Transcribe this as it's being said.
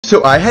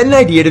So I had an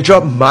idea to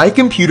drop my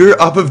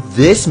computer off of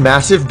this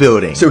massive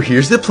building. So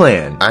here's the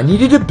plan. I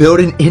needed to build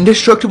an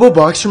indestructible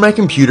box for my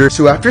computer,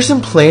 so after some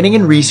planning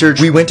and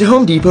research, we went to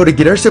Home Depot to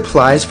get our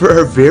supplies for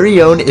our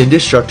very own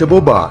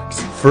indestructible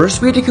box.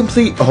 First, we had to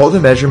complete all the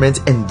measurements,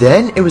 and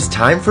then it was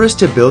time for us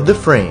to build the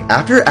frame.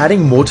 After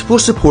adding multiple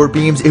support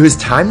beams, it was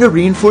time to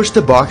reinforce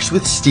the box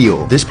with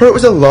steel. This part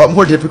was a lot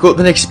more difficult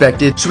than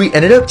expected, so we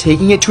ended up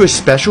taking it to a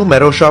special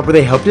metal shop where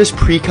they helped us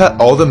pre-cut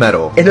all the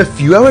metal. And a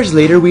few hours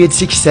later, we had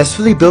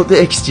successfully built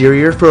the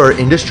exterior for our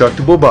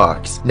indestructible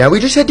box. Now we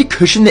just had to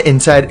cushion the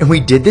inside, and we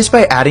did this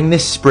by adding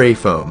this spray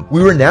foam.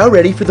 We were now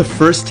ready for the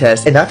first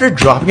test, and after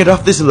dropping it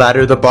off this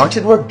ladder, the box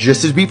had worked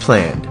just as we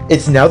planned.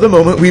 It's now the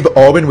moment we've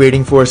all been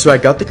waiting for, so I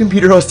got the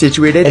computer all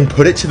situated and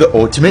put it to the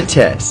ultimate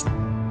test.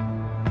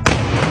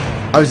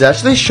 I was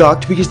actually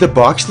shocked because the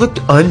box looked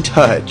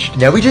untouched.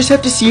 Now we just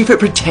have to see if it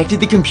protected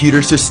the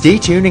computer, so stay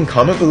tuned and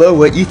comment below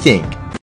what you think.